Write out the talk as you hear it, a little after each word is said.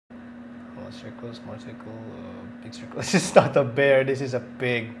circle, small circle, big circle. This is not a bear, this is a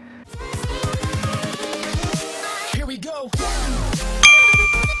pig. Here we go.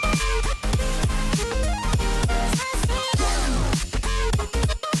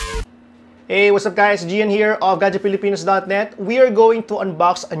 Hey, what's up guys? Gian here of GadgetPilipinos.net. We are going to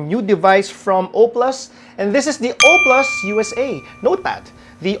unbox a new device from O+, and this is the O+ USA Notepad.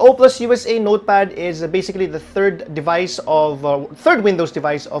 The O+ USA Notepad is basically the third Windows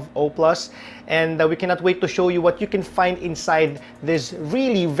device of O+, and we cannot wait to show you what you can find inside this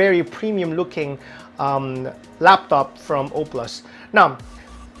really very premium looking laptop from O+. Now,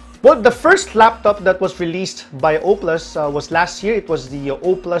 well, the first laptop that was released by O+ was last year. It was the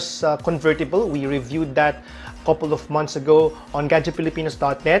O+ convertible. We reviewed that a couple of months ago on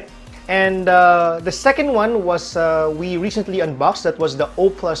GadgetPilipinos.net. And the second one was we recently unboxed. That was the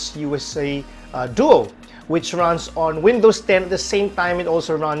O+ USA Duo, which runs on Windows 10 at the same time. It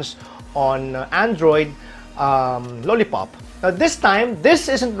also runs on Android Lollipop. Now this time, this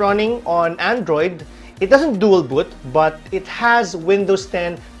isn't running on Android. It doesn't dual boot, but it has Windows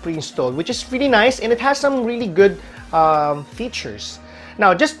 10 pre-installed, which is really nice, and it has some really good features.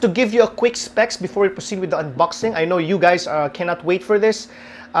 Now, just to give you a quick specs before we proceed with the unboxing, I know you guys cannot wait for this.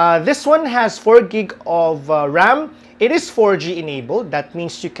 This one has 4 gig of RAM. It is 4G enabled. That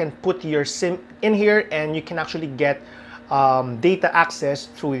means you can put your SIM in here and you can actually get data access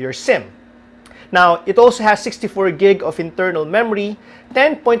through your SIM. Now, it also has 64 gig of internal memory,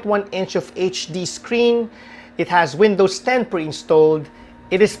 10.1 inch of HD screen. It has Windows 10 pre-installed.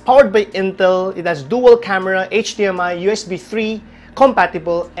 It is powered by Intel. It has dual camera, HDMI, USB 3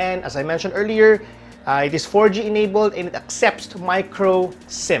 compatible, and as I mentioned earlier, it is 4G enabled and it accepts micro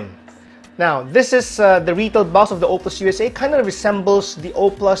SIM. Now, this is the retail box of the O+ USA. Kind of resembles the O+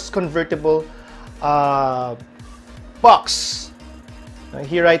 convertible box. Right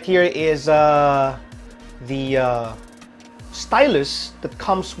here is the stylus that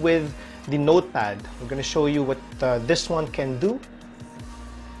comes with the notepad. I'm going to show you what this one can do.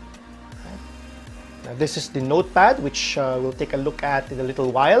 Now, this is the notepad, which we'll take a look at in a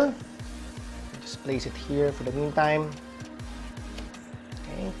little while. Just place it here for the meantime.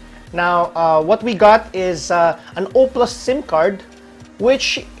 Okay. Now, what we got is an O+ SIM card,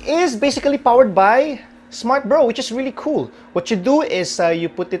 which is basically powered by Smart Bro, which is really cool. What you do is you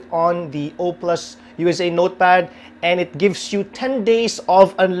put it on the O+ USA Notepad, and it gives you 10 days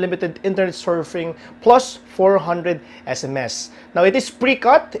of unlimited internet surfing plus 400 SMS. Now, it is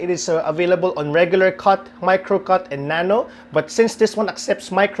pre-cut. It is available on regular cut, micro cut, and nano. But since this one accepts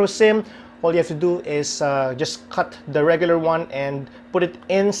micro SIM, all you have to do is just cut the regular one and put it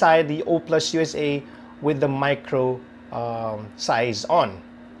inside the O+ USA with the micro size on.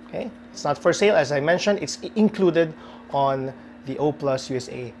 Okay, it's not for sale, as I mentioned. It's included on the O+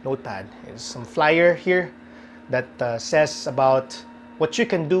 USA Notepad. There's some flyer here that says about what you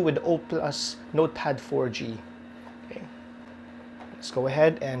can do with the O+ Notepad 4G. Okay, let's go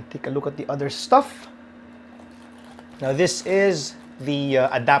ahead and take a look at the other stuff. Now, this is the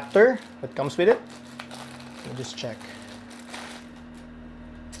adapter that comes with it. Let me just check.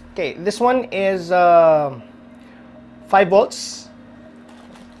 Okay, this one is 5 volts.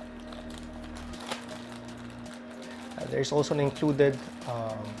 There's also an included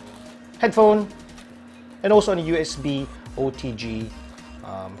headphone and also a USB OTG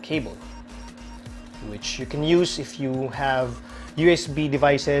cable, which you can use if you have USB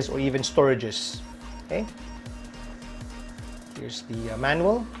devices or even storages. Okay, here's the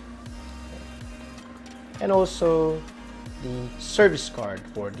manual and also the service card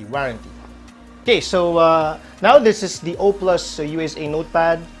for the warranty. Okay, so now this is the O+ USA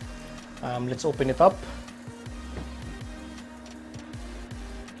Notepad. Let's open it up.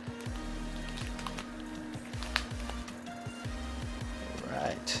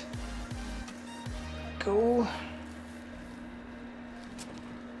 Go. There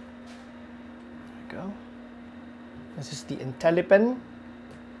we go. This is the Intellipen.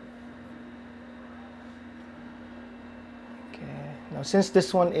 Okay. Now, since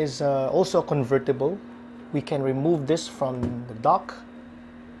this one is also convertible, we can remove this from the dock.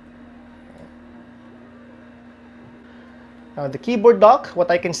 Now, the keyboard dock, what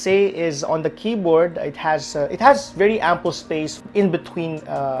I can say is on the keyboard, it has very ample space in between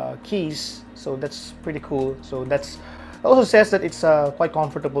keys. So that's pretty cool. So that's also says that it's quite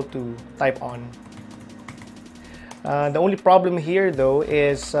comfortable to type on. The only problem here though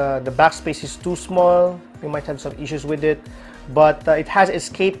is the backspace is too small. You might have some issues with it, but it has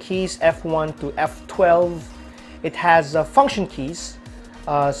escape keys F1 to F12. It has function keys.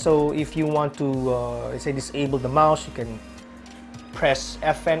 So if you want to let's say disable the mouse, you can press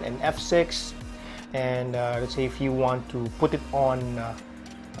Fn and F6, and let's say if you want to put it on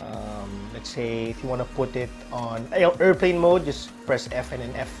let's say if you want to put it on airplane mode, just press Fn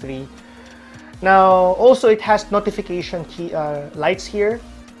and F3. Now also it has notification key lights here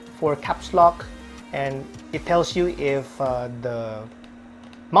for caps lock, and it tells you if the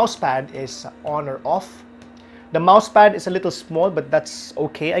mouse pad is on or off. The mouse pad is a little small, but that's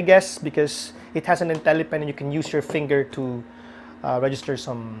okay, I guess, because it has an Intellipen and you can use your finger to register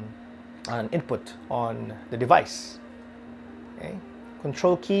some input on the device. Okay.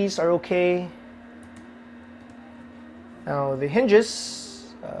 Control keys are okay. Now the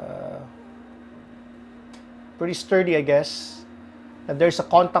hinges, pretty sturdy, I guess. And there's a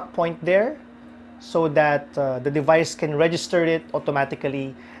contact point there so that the device can register it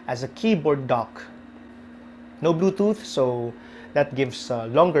automatically as a keyboard dock. No Bluetooth, so that gives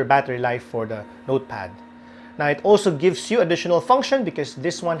longer battery life for the Notepad. Now it also gives you additional function because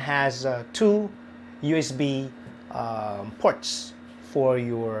this one has 2 USB ports for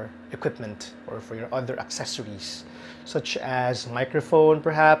your equipment or for your other accessories, such as microphone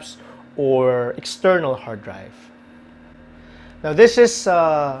perhaps, or external hard drive. Now this is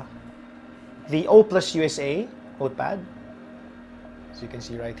the O USA Notepad. As you can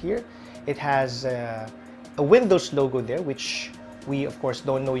see right here, it has a Windows logo there, which we of course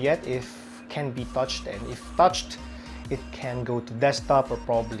don't know yet if can be touched, and if touched it can go to desktop or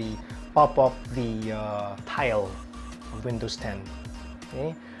probably pop up the tile of Windows 10.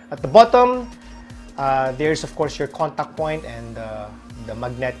 Okay. At the bottom there's of course your contact point and the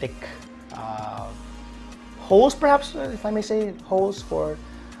magnetic holes, perhaps, if I may say, holes for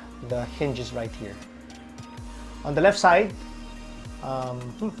the hinges right here. On the left side,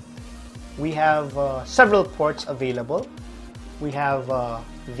 we have several ports available. We have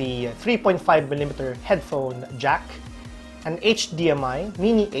the 3.5mm headphone jack, an HDMI,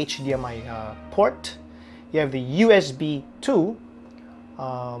 mini HDMI port. You have the USB 2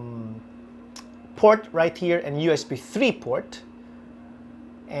 port right here and USB 3 port.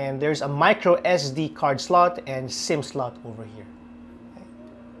 And there's a micro SD card slot and SIM slot over here. Okay.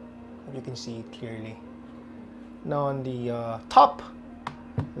 You can see it clearly. Now on the top,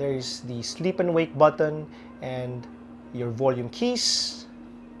 there is the sleep and wake button and your volume keys.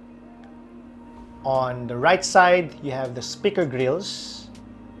 On the right side, you have the speaker grills.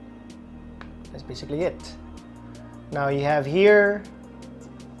 That's basically it. Now you have here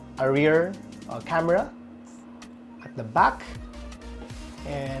a rear camera at the back,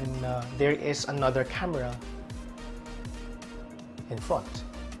 and there is another camera in front,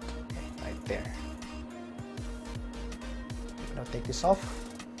 okay, right there. Now take this off.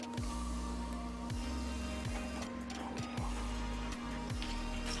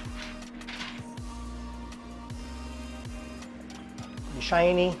 Be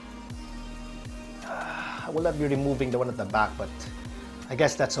shiny. I will not be removing the one at the back, but I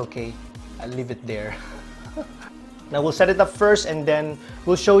guess that's okay. I'll leave it there. Now we'll set it up first, and then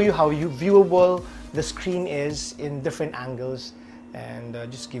we'll show you how viewable the screen is in different angles, and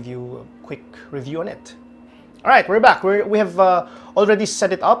just give you a quick review on it. All right, we're back. We have already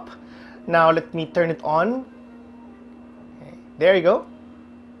set it up. Now let me turn it on. Okay, there you go.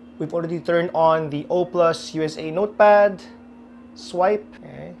 We've already turned on the O USA Notepad. Swipe.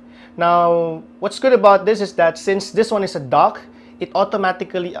 Okay. Now, what's good about this is that since this one is a dock, it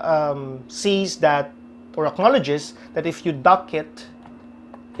automatically sees that, or acknowledges that if you dock it,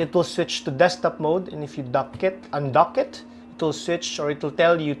 it will switch to desktop mode, and if you undock it, it will switch, or it will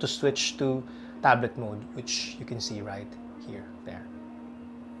tell you to switch to tablet mode, which you can see right here, there.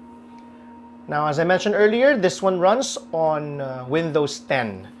 Now, as I mentioned earlier, this one runs on Windows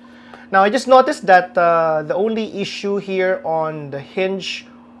 10. Now, I just noticed that the only issue here on the hinge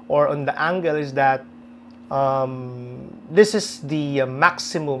or on the angle is that this is the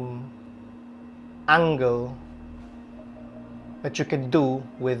maximum angle that you can do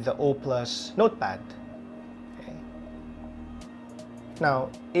with the O Notepad. Okay. Now,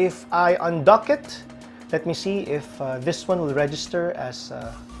 if I undock it, let me see if this one will register as,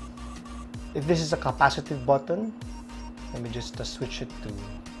 if this is a capacitive button. Let me just switch it to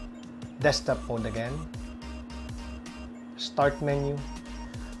desktop mode again. Start menu.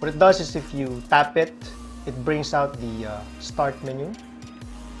 What it does is if you tap it, it brings out the start menu.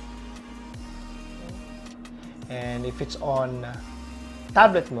 And if it's on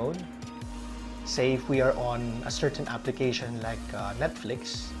tablet mode, say if we are on a certain application like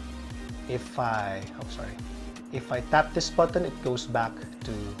Netflix, if I tap this button, it goes back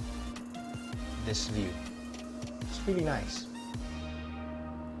to this view. It's really nice.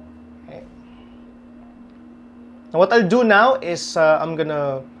 Okay. Now what I'll do now is I'm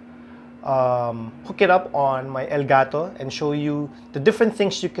gonna hook it up on my Elgato and show you the different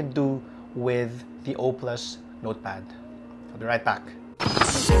things you can do with the O Plus Notepad. I'll be right back.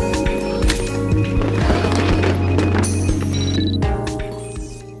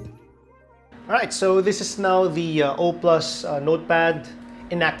 Alright, so this is now the O Plus Notepad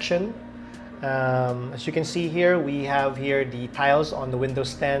in action. As you can see here, we have here the tiles on the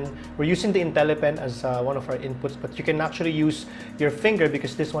Windows 10. We're using the Intellipen as one of our inputs, but you can actually use your finger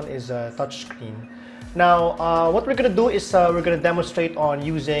because this one is a touch screen. Now, what we're going to do is we're going to demonstrate on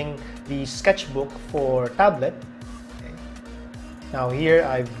using the sketchbook for tablet. Okay. Now here,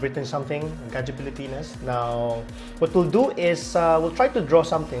 I've written something, Gadget Pilipinas. Now, what we'll do is we'll try to draw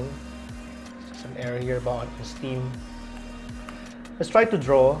something. There's an error here about Steam. Let's try to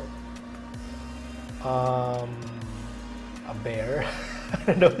draw a bear. I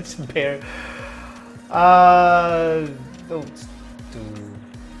don't know if it's a bear. No, it's too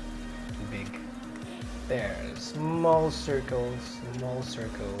big. There, small circle,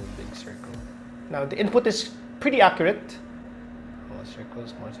 big circle. Now the input is pretty accurate. Small circle,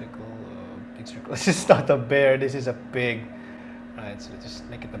 big circle. This is not a bear, this is a pig. Alright, so just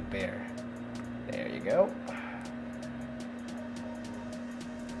make it a bear. There you go.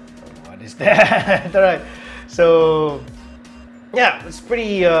 What is that? Alright, so yeah, it's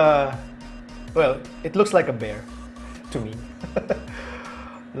pretty, well, it looks like a bear to me.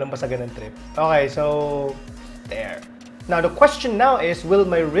 Walang basagan ng trip. Okay, so there. Now the question now is, will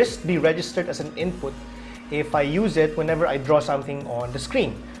my wrist be registered as an input if I use it whenever I draw something on the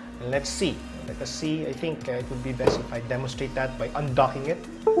screen? And let's see. Let us see. I think it would be best if I demonstrate that by undocking it.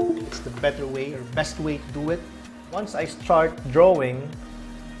 It's the better way or best way to do it. Once I start drawing,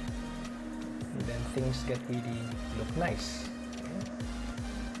 then things get really look nice. Okay.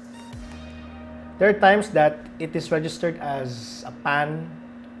 There are times that it is registered as a pan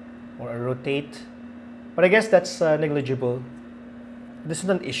or a rotate, but I guess that's negligible. This is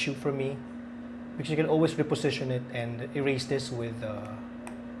not an issue for me because you can always reposition it and erase this with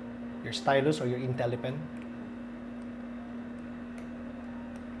your stylus or your Intellipen.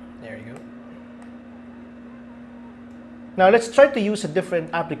 There you go. Now let's try to use a different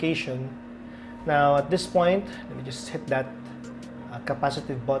application. Now at this point, let me just hit that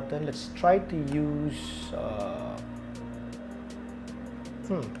capacitive button. Let's try to use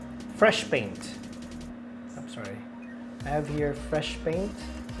fresh paint. I'm sorry. I have here fresh paint.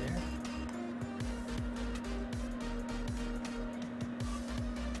 There.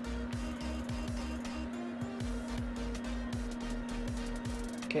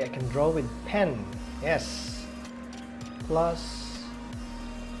 Okay, I can draw with pen. Yes. Plus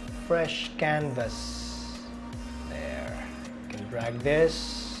fresh canvas. There. You can drag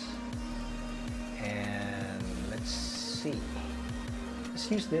this. And let's see. Let's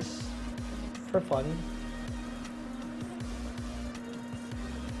use this for fun.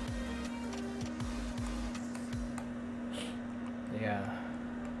 Yeah.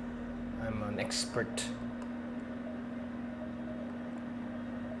 I'm an expert.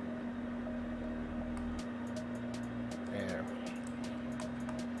 There.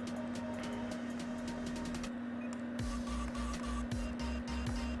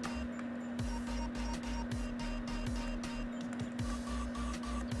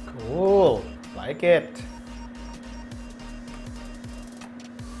 Cool. Like it.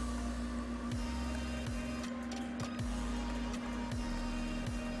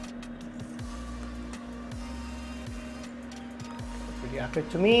 Pretty accurate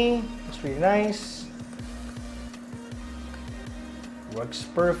to me. It's really nice. Works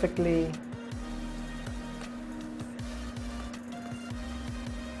perfectly.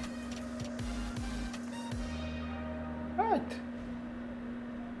 Right.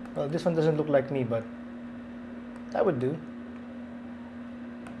 Well, this one doesn't look like me, but that would do.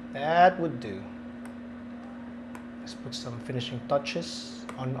 That would do. Let's put some finishing touches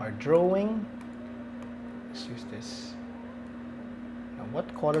on our drawing. Let's use this. Now, what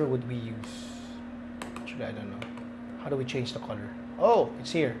color would we use? Actually, I don't know. How do we change the color? Oh,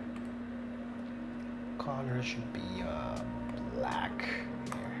 it's here. Color should be black.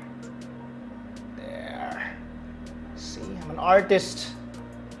 There. See, I'm an artist.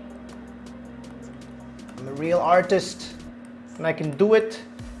 I'm a real artist. And I can do it.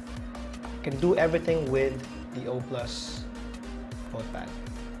 I can do everything with the O Plus Notepad.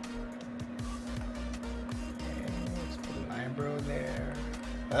 Okay, let's put an eyebrow there.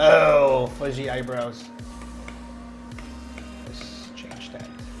 Oh, fuzzy eyebrows.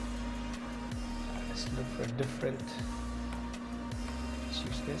 Let's look for a different. Let's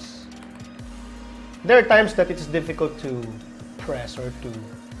use this. There are times that it's difficult to press or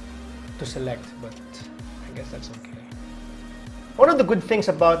to select, but I guess that's okay. One of the good things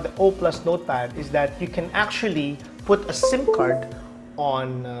about the O Plus Notepad is that you can actually put a SIM card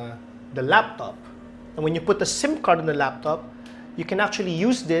on the laptop. And when you put a SIM card on the laptop, you can actually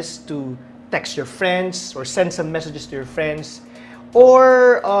use this to text your friends or send some messages to your friends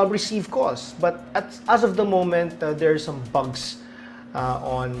or receive calls. But as of the moment, there are some bugs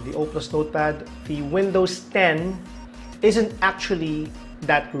on the O Plus Notepad. The Windows 10 isn't actually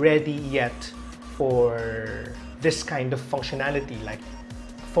that ready yet for this kind of functionality like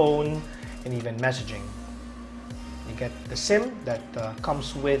phone and even messaging. You get the SIM that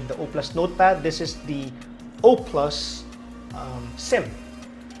comes with the O Plus Notepad. This is the O Plus SIM.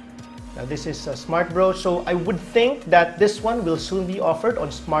 Now this is Smart Bro, so I would think that this one will soon be offered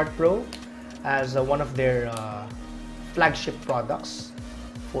on Smart Bro as one of their flagship products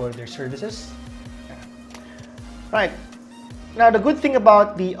for their services. Right. Now the good thing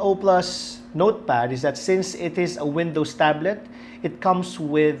about the O Plus Notepad is that since it is a Windows tablet, it comes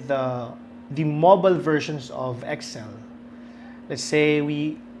with the mobile versions of Excel. Let's say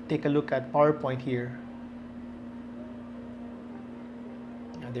we take a look at PowerPoint here.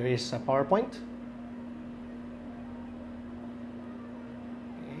 Now there is a PowerPoint.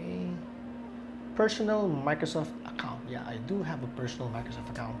 Okay. Personal Microsoft account. Yeah, I do have a personal Microsoft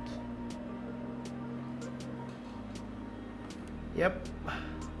account. Yep,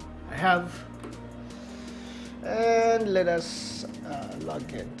 I have. And let us log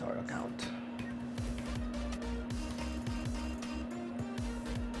into our account.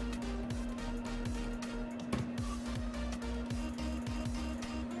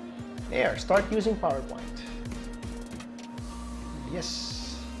 There, start using PowerPoint.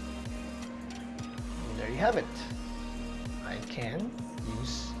 Yes. And there you have it. I can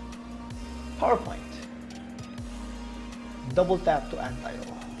use PowerPoint. Double tap to add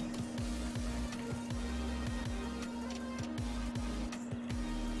title.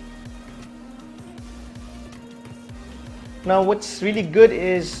 Now what's really good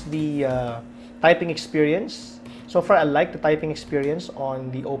is the typing experience. So far I like the typing experience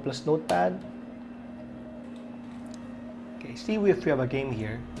on the O Plus Notepad. Okay, see if we have a game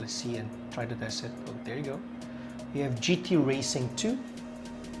here. Let's see and try to test it. Oh, there you go. We have GT Racing 2.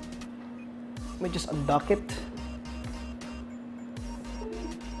 Let me just undock it.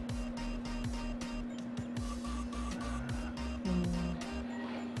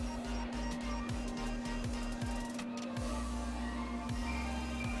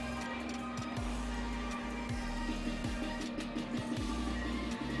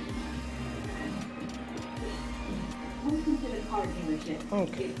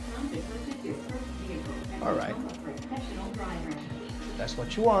 Okay. All right. That's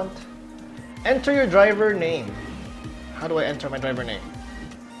what you want. Enter your driver name. How do I enter my driver name?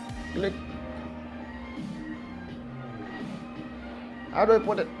 Click. How do I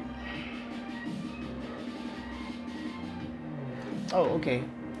put it? Oh, okay.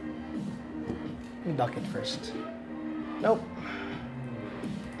 Let me dock it first. Nope.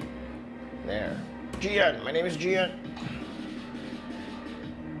 There. Gian. My name is Gian.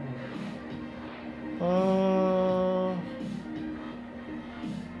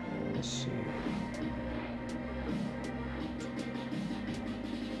 Let's see.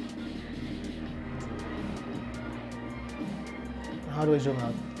 How do I zoom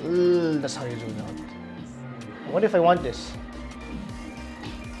out? That's how you zoom out. What if I want this?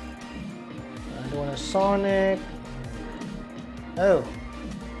 I don't want a Sonic. Oh.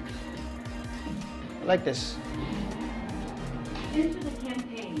 I like this. Into the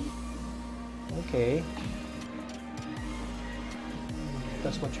campaign. Okay.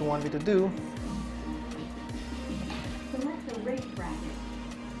 That's what you want me to do. Select the race bracket.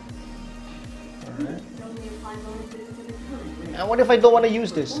 Alright. Only apply bonuses to the current race. And what if I don't want to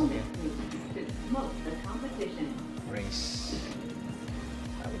use this? Bonus to promote the competition. Race.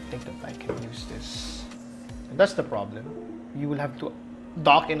 I would think that I can use this. And that's the problem. You will have to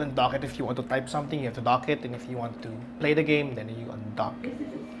dock and undock it. If you want to type something, you have to dock it. And if you want to play the game, then you undock. This is a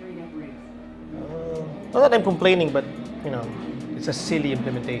straight up race. Not that I'm complaining, but you know, it's a silly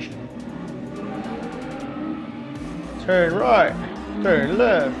implementation. Turn right, turn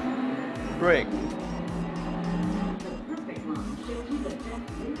left, brake. The perfect line shows you the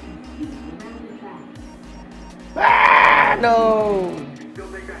best racing speed around the track. Ah, no! Still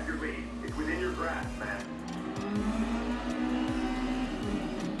take back your lead. It's within your grasp, man.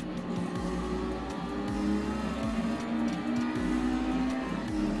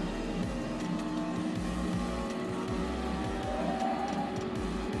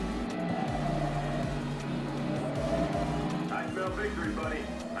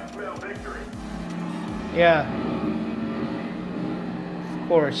 spell victory. Yeah. Of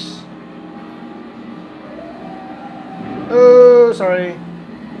course. Oh, sorry.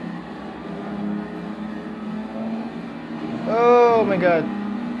 Oh my god.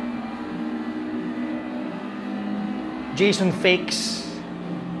 Jason fakes.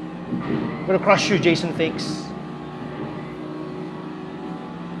 I'm gonna crush you, Jason fakes.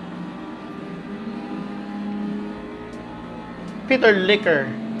 Peter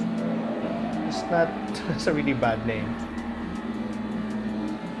Licker. It's not. It's a really bad name.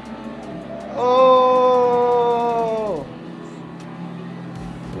 Oh!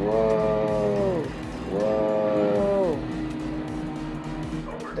 Whoa! Whoa!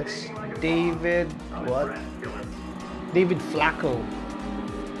 That's David. What? David Flacco.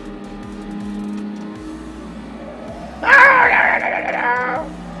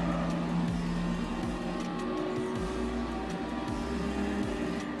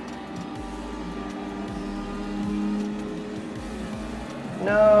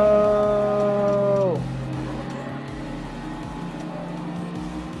 No.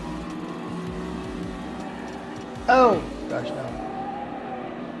 Oh gosh, no.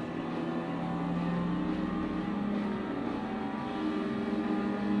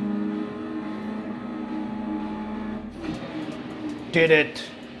 Did it.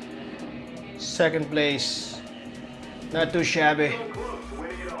 Second place. Not too shabby.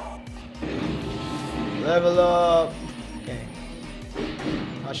 Level up. Okay.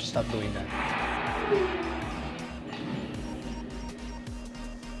 I should stop doing that.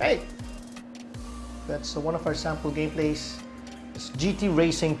 Hey! That's one of our sample gameplays. It's GT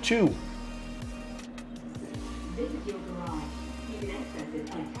Racing 2. This is your garage. You can access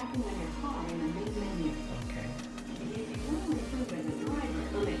it by tapping on your car in the main menu. Okay. If you want to improve as a driver,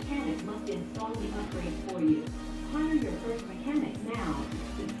 a mechanic must install the upgrade for you. Hire your first mechanic now.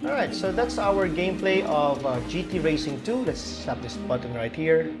 Alright, so that's our gameplay of GT Racing 2. Let's tap this button right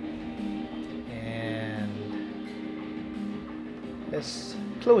here. And let's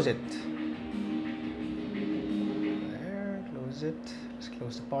close it. There, close it. Let's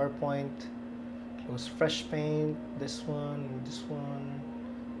close the PowerPoint. Close Fresh Paint. This one, this one,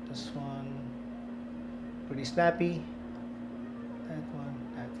 this one. Pretty snappy. That one,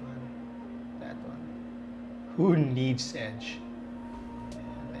 that one, that one. Who needs Edge?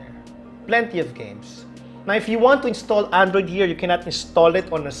 Plenty of games. Now, if you want to install Android here, you cannot install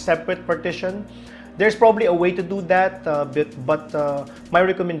it on a separate partition. There's probably a way to do that, but my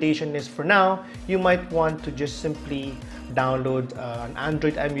recommendation is for now, you might want to just simply download an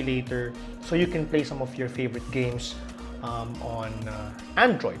Android emulator so you can play some of your favorite games on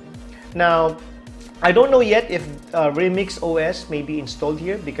Android. Now, I don't know yet if Remix OS may be installed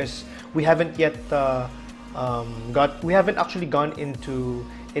here because we haven't yet we haven't actually gone into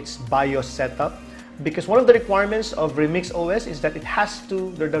its BIOS setup, because one of the requirements of Remix OS is that it has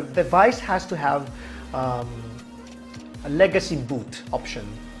to, the device has to have a legacy boot option.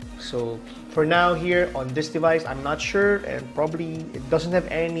 So for now here on this device, I'm not sure, and probably it doesn't have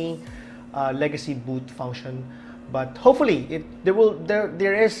any legacy boot function, but hopefully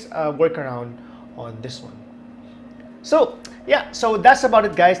there is a workaround on this one. So yeah, so that's about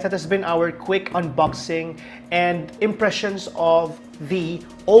it, guys. That has been our quick unboxing and impressions of the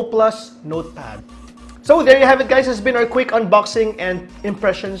O Notepad. So there you have it, guys. This has been our quick unboxing and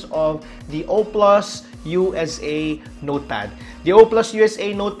impressions of the O USA Notepad. The O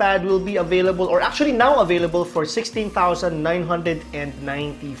USA Notepad will be available, or actually now available, for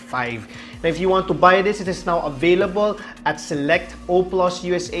 $16,995. Now, if you want to buy this, it is now available at select O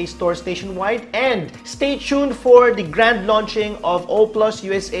USA stores nationwide. And stay tuned for the grand launching of O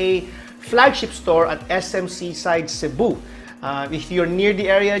USA flagship store at SMC Side Cebu. If you're near the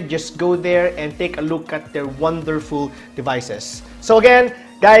area, just go there and take a look at their wonderful devices. So again,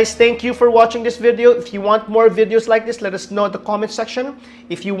 guys, thank you for watching this video. If you want more videos like this, let us know in the comment section.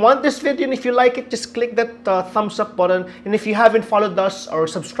 If you want this video and if you like it, just click that thumbs up button. And if you haven't followed us or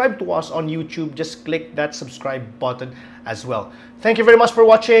subscribed to us on YouTube, just click that subscribe button as well. Thank you very much for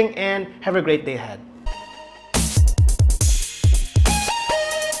watching and have a great day ahead.